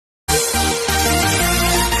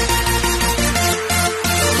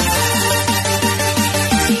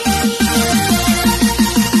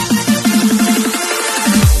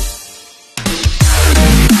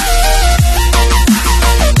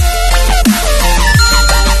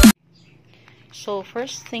So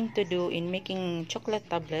first thing to do in making chocolate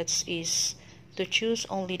tablets is to choose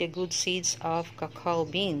only the good seeds of cacao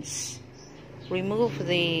beans. Remove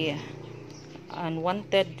the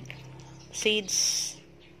unwanted seeds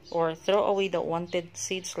or throw away the wanted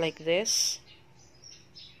seeds like this.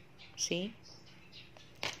 See?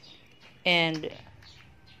 And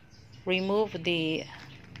remove the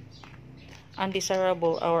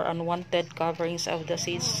undesirable or unwanted coverings of the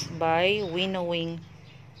seeds by winnowing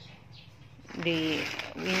the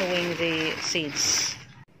seeds.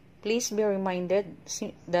 Please be reminded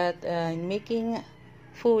that in making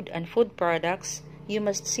food and food products, you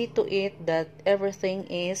must see to it that everything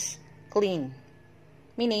is clean.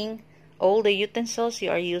 Meaning, all the utensils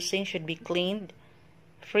you are using should be cleaned,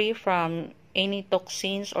 free from any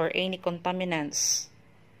toxins or any contaminants.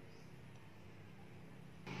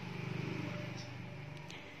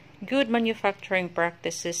 Good manufacturing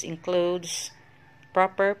practices includes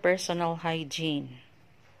proper personal hygiene.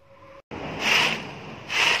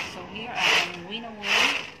 So here I am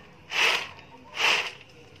winnowing.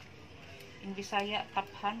 In Bisaya,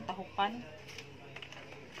 taphan, tahupan.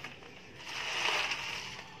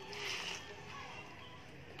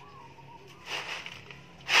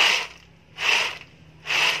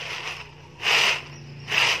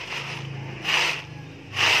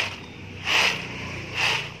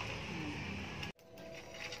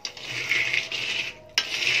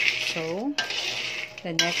 So,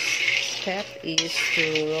 the next step is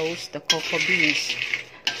to roast the cocoa beans.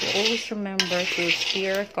 So always remember to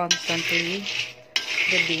stir constantly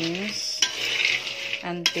the beans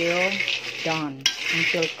until done,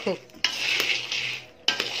 until cooked.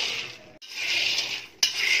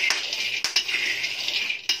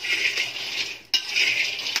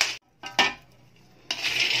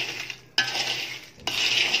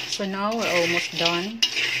 So now we're almost done.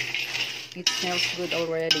 It smells good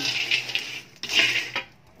already.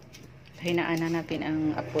 Hinaan na natin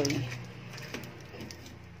ang apoy.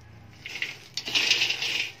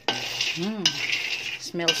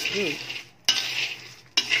 Smells good.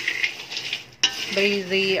 By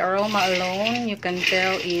the aroma alone, you can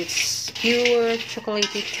tell it's pure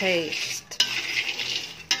chocolatey taste.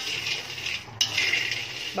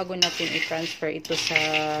 Bago natin i-transfer ito sa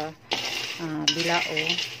bilao,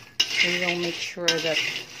 we will make sure that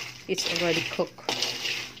it's already cooked.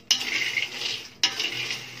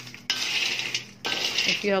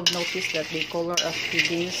 If you have noticed that the color of the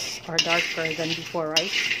beans are darker than before,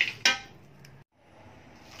 right?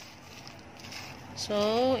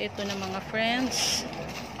 So, ito na mga friends.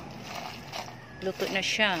 Luto na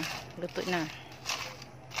siya. Luto na.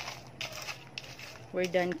 We're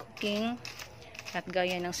done cooking. At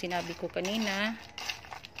gaya ng sinabi ko kanina,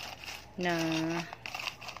 na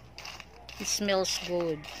it smells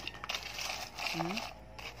good.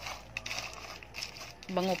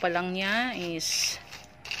 Bango pa lang niya is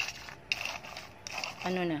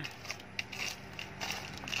ano na,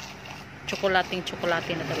 tsokolating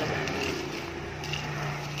tsokolate na talaga.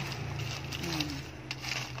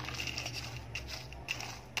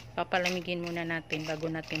 Papalamigin muna natin bago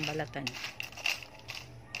natin balatan.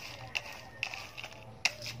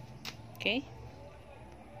 Okay?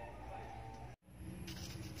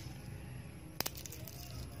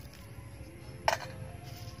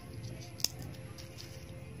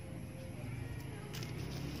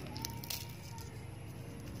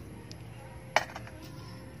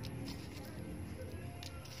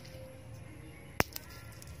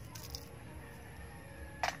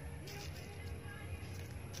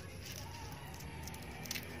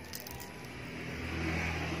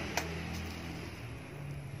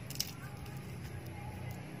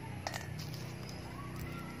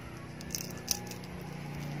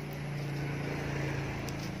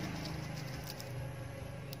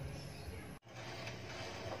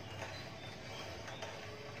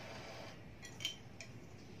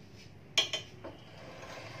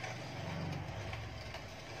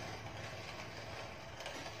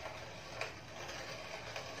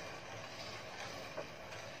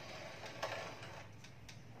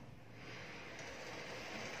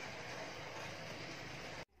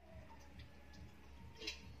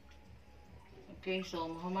 Okay, so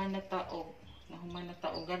mahuman na tao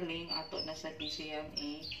galing ato na sa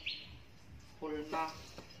PCMA pulma.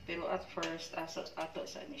 Pero at first ato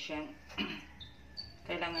sa ni siya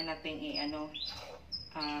kailangan nating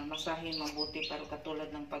masahin mabuti para katulad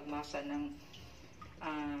ng pagmasa ng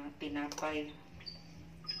tinapay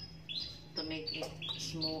to make it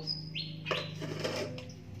smooth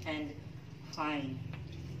and fine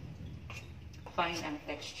ang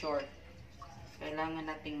texture. Kailangan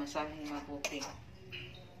nating masahin mabuti.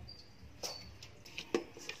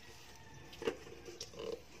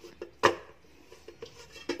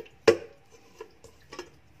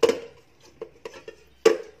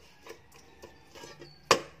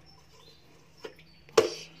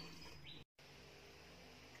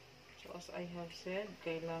 as I have said,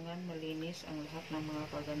 kailangan malinis ang lahat ng mga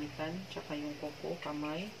kagamitan, tsaka yung kuko,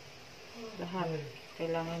 kamay, lahat.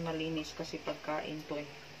 Kailangan malinis kasi pagkain to eh.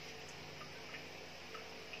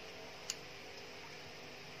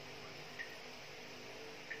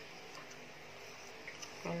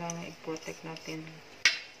 Kailangan i-protect natin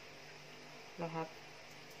lahat.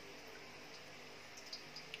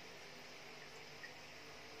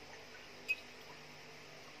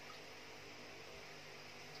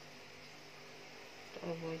 To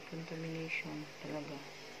avoid contamination talaga.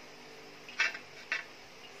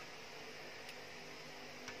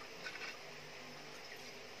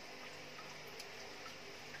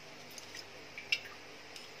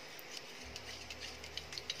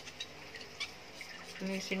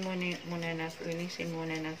 Linisin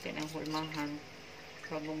muna natin ang hulmahan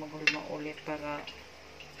bago maghulma ulit para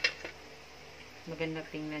maganda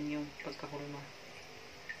tingnan yung pagkahulma.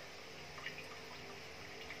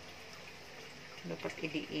 Dapat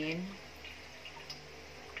idiin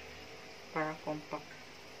para compact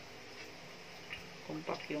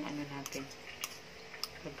yung ano natin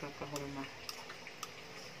pagkakahulma.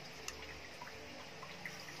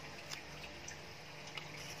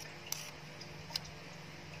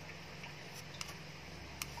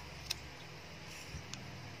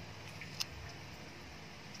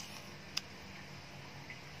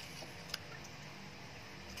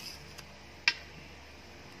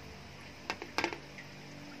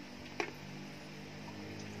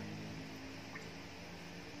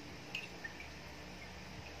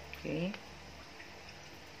 Okay.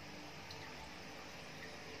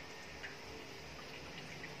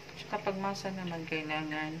 Kapag masa naman,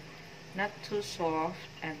 kailangan not too soft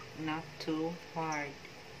and not too hard.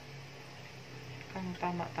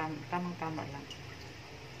 Tamang-tama lang.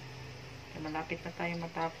 Malapit na tayo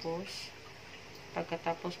matapos.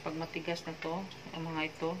 Pagkatapos, pag matigas na to, ang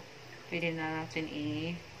mga ito, pwede na natin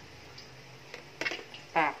i-pack.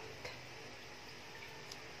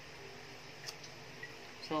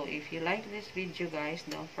 So, if you like this video, guys,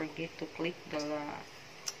 don't forget to click the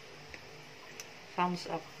thumbs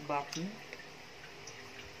up button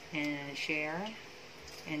and share,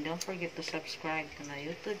 and don't forget to subscribe to my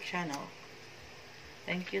YouTube channel.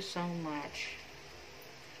 Thank you so much.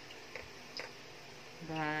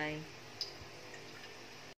 Bye.